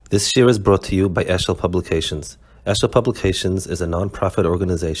This year is brought to you by Eshel Publications. Eshel Publications is a non-profit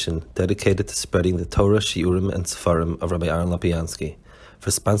organization dedicated to spreading the Torah, Shiurim, and Sefarim of Rabbi Aaron Lopiansky. For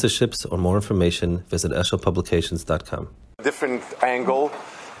sponsorships or more information, visit eshelpublications.com. Different angle.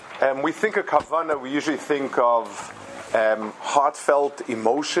 We think of Kavanah, we usually think of heartfelt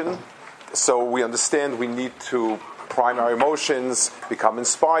emotion. So we understand we need to prime our emotions, become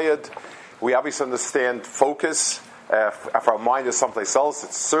inspired. We obviously understand focus. If our mind is someplace else,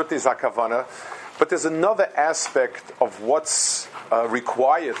 it certainly is not Kavanah. But there's another aspect of what's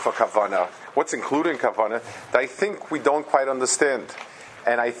required for Kavanah, what's included in Kavanah, that I think we don't quite understand.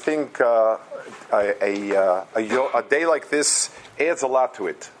 And I think a day like this adds a lot to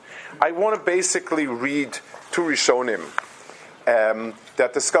it. I want to basically read two Rishonim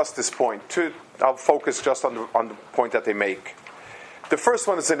that discuss this point. I'll focus just on the point that they make. The first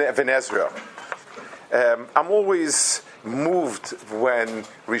one is in Even Ezra. I'm always moved when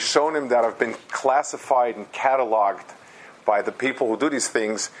Rishonim that have been classified and cataloged by the people who do these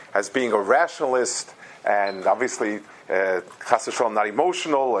things as being a rationalist and obviously Chas v'Shalom not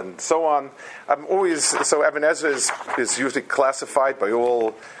emotional and so on. So Even Ezra is usually classified by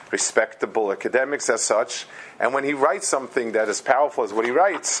all respectable academics as such, and when he writes something that is powerful as what he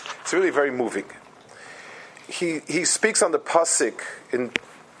writes, it's really very moving. He speaks on the pasuk in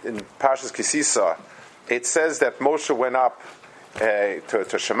Parshas Kisisa. It says that Moshe went up to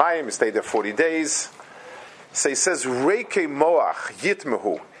Shemayim, he stayed there 40 days. So he says, Reikei moach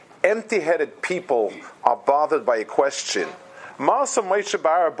yitmehu, empty-headed people are bothered by a question. What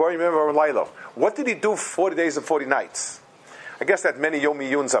did he do 40 days and 40 nights? I guess that many Yom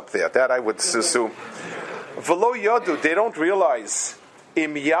Iyuns up there, that I would assume. V'lo yodu, they don't realize,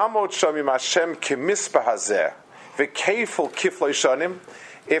 im yamod shamim Hashem kemispah hazeh, v'keifel kifloi shanim,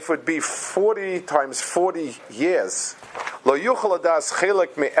 if it would be 40 times 40 years, lo yuchal adas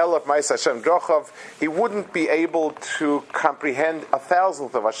chelek me'elav ma'is Hashem drochav, he wouldn't be able to comprehend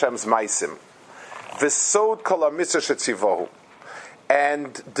 1,000th of Hashem's ma'asim. V'sod kol ha'mitzvah shetzivohu,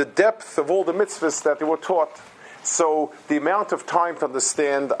 and the depth of all the mitzvahs that they were taught. So the amount of time to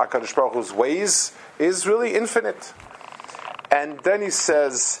understand HaKadosh Baruch Hu's ways is really infinite. And then he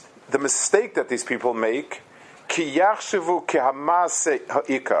says, the mistake that these people make, they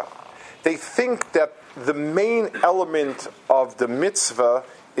think that the main element of the mitzvah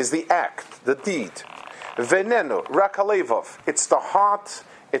is the act, the deed. Venenu, rakalevov. It's the heart,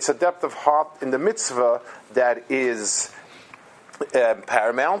 it's a depth of heart in the mitzvah that is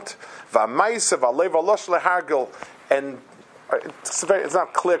paramount. And it's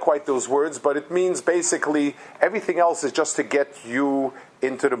not clear quite those words, but it means basically everything else is just to get you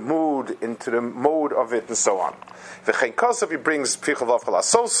into the mode of it, and so on. V'chein Kosov, he brings Pichavav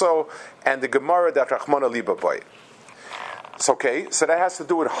Chalasoso, and the Gemara that Rachmana Liba Boy. It's okay, so that has to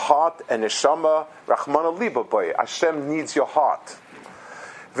do with heart and neshama. Rachmana Liba Boy, Hashem needs your heart.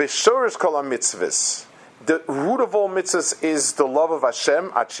 V'shorish kol ha-mitzvahs, the root of all mitzvahs is the love of Hashem,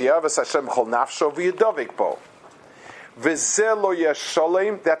 Achiyavas Hashem chol nafsho v'yedavik bo. V'zeh lo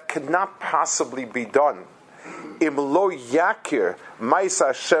yeshalem, that cannot possibly be done. Im lo yakir ma'isa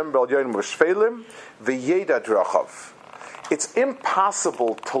Hashem b'al yonim v'shvelim v'yeda drachav. It's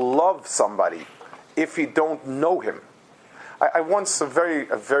impossible to love somebody if you don't know him. I once a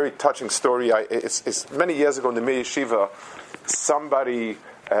very touching story. It's many years ago in the Mir Yeshiva. Somebody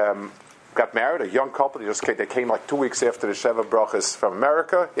got married, a young couple. They came like 2 weeks after the Sheva Brachas from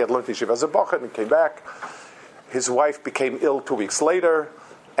America. He had learned Yeshiva as a Bachar and came back. His wife became ill 2 weeks later,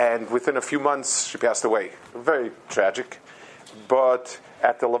 and within a few months she passed away. Very tragic. But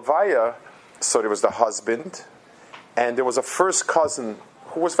at the Levaya, so there was the husband, and there was a first cousin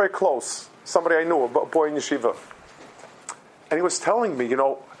who was very close, somebody I knew, a boy in Yeshiva. And he was telling me,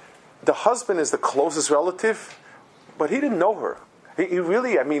 the husband is the closest relative, but he didn't know her. He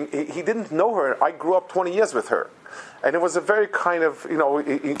really didn't know her. I grew up 20 years with her. And it was a very kind of,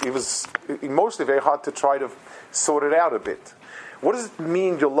 it was emotionally very hard to try to sort it out a bit. What does it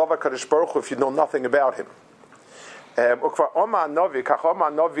mean you love HaKadosh Baruch Hu if you know nothing about him? It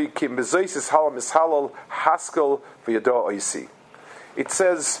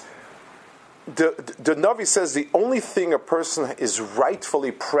says, the Navi says the only thing a person is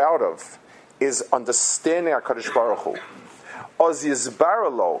rightfully proud of is understanding HaKadosh Baruch Hu. Oz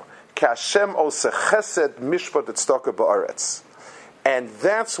yizbaralo k'Hashem oseh chesed mishpat tzedakah ba'aretz. And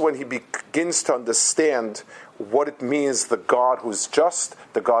that's when he begins to understand what it means, the God who's just,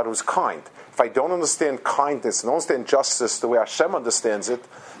 the God who's kind. If I don't understand kindness and don't understand justice the way Hashem understands it,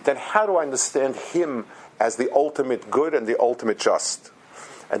 then how do I understand him as the ultimate good and the ultimate just?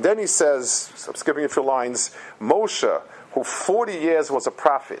 And then he says, I'm skipping a few lines, Moshe, who 40 years was a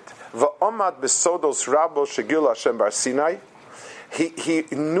prophet. V'omad besodos rabo shegil Hashem bar Sinai. He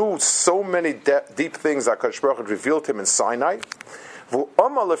knew so many deep things that HaKadosh Baruch Hu revealed to him in Sinai.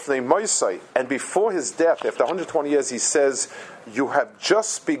 And before his death, after 120 years, he says, "You have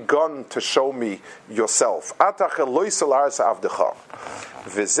just begun to show me yourself."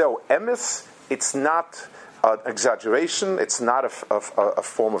 It's not an exaggeration. It's not a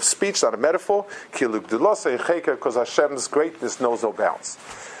form of speech, not a metaphor. Because Hashem's greatness knows no bounds.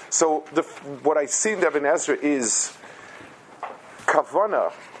 So what I see in Ibn Ezra is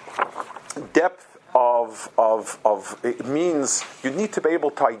kavana, depth of it means you need to be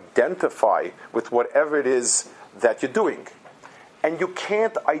able to identify with whatever it is that you're doing. And you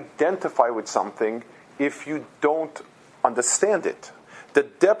can't identify with something if you don't understand it. The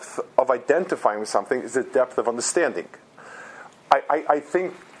depth of identifying with something is the depth of understanding. I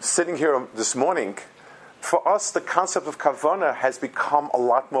think sitting here this morning, for us the concept of kavana has become a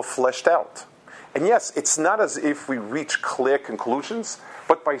lot more fleshed out. And yes, it's not as if we reach clear conclusions,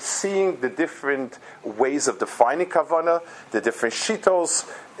 but by seeing the different ways of defining kavana, the different shitos,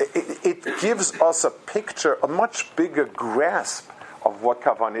 it gives us a picture, a much bigger grasp of what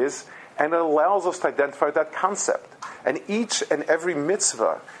kavana is, and it allows us to identify that concept. And each and every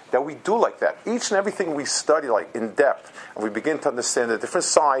mitzvah that we do like that, each and everything we study like in depth, and we begin to understand the different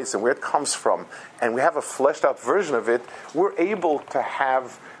sides and where it comes from, and we have a fleshed out version of it, we're able to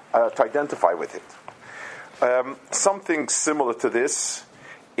have to identify with it. Something similar to this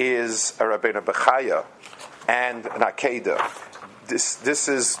is a Rabbeinu Bechaya and an Akedah. This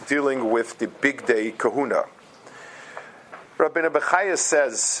is dealing with the big day kahuna. Rabbeinu Bechaya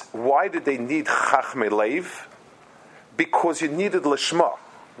says, why did they need Chachmei Leiv? Because you needed Lishma,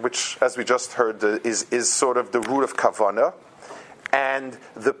 which, as we just heard, is sort of the root of Kavana. And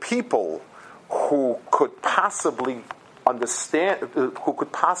the people who could possibly understand, who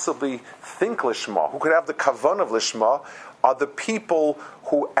could possibly think Lishma, who could have the Kavanah of Lishma, are the people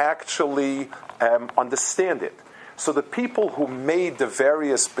who actually understand it. So the people who made the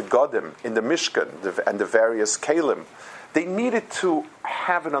various begodim in the Mishkan and the various Kalim, they needed to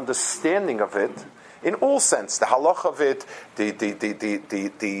have an understanding of it in all sense, the halach of it,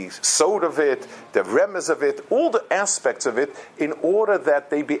 the sod of it, the remez of it, all the aspects of it, in order that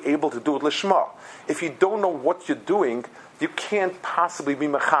they be able to do it lishma. If you don't know what you're doing, you can't possibly be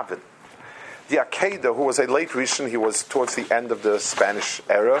mechaven. The Akedah, who was a late Rishon, he was towards the end of the Spanish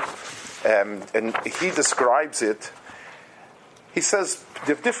era, and he describes it. He says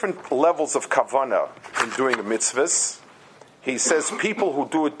there are different levels of kavana in doing the mitzvahs. He says people who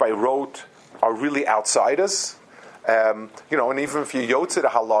do it by rote are really outsiders. And even if you yotze the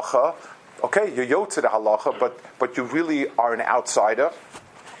halacha, okay, you yotze the halacha, but you really are an outsider.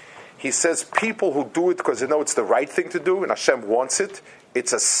 He says people who do it because they know it's the right thing to do and Hashem wants it,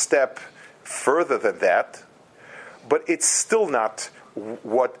 it's a step further than that, but it's still not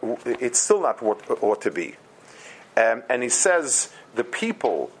what ought to be. And he says the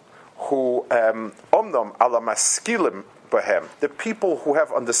people who omnom ala maskilim bahem, the people who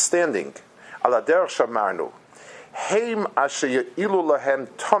have understanding, ala derech shamarnu, heim asher yeilu lahem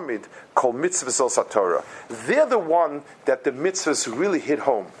tamid kol mitzvahs al satorah. They're the one that the mitzvahs really hit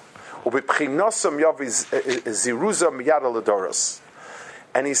home. Ubepchinosam yaviz ziruzam yad aladoros.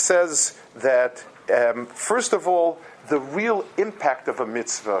 And he says that first of all, the real impact of a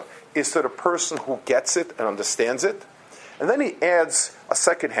mitzvah is to the person who gets it and understands it. And then he adds a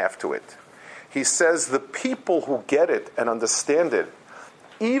second half to it. He says the people who get it and understand it,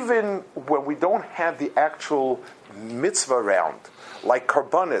 even when we don't have the actual mitzvah around, like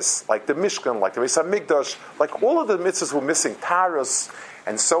Karbanis, like the Mishkan, like the Beis HaMikdash, like all of the mitzvahs we're missing, Taras,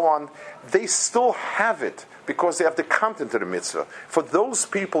 and so on, they still have it because they have the content of the mitzvah. For those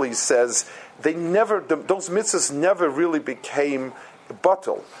people, he says, those mitzvahs never really became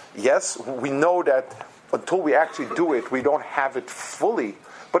batal. Yes, we know that until we actually do it, we don't have it fully,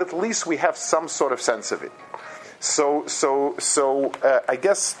 but at least we have some sort of sense of it. So I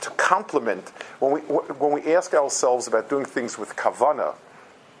guess to complement, when we ask ourselves about doing things with kavana,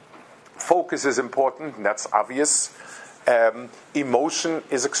 focus is important, and that's obvious. Emotion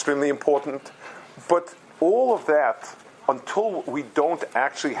is extremely important, but all of that, until we don't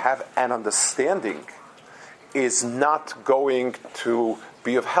actually have an understanding, is not going to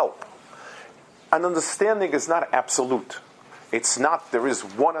be of help. An understanding is not absolute. It's not, there is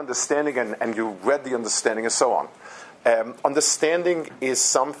one understanding and you read the understanding and so on. Understanding is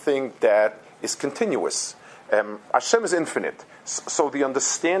something that is continuous. Hashem is infinite, so the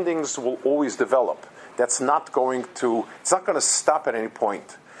understandings will always develop. It's not going to stop at any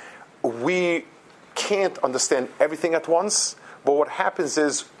point. We can't understand everything at once, but what happens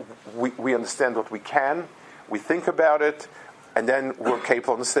is we understand what we can, we think about it, and then we're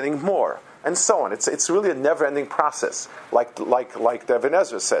capable of understanding more, and so on. It's really a never-ending process, like the Ibn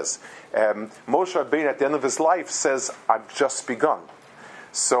Ezra says. Moshe Rabbeinu at the end of his life says, "I've just begun."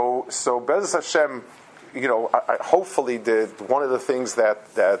 So Be'ez Hashem, hopefully one of the things that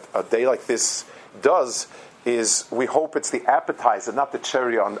a day like this does is we hope it's the appetizer, not the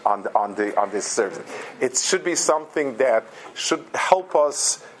cherry on this service. It should be something that should help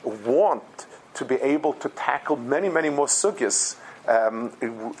us want to be able to tackle many, many more sugyas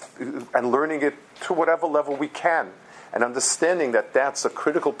and learning it to whatever level we can, and understanding that that's a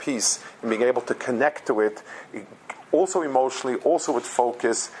critical piece in being able to connect to it, also emotionally, also with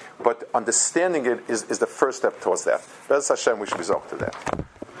focus, but understanding it is the first step towards that. Be'ez Hashem, we should resort to that.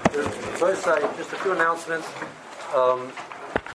 Just a few announcements.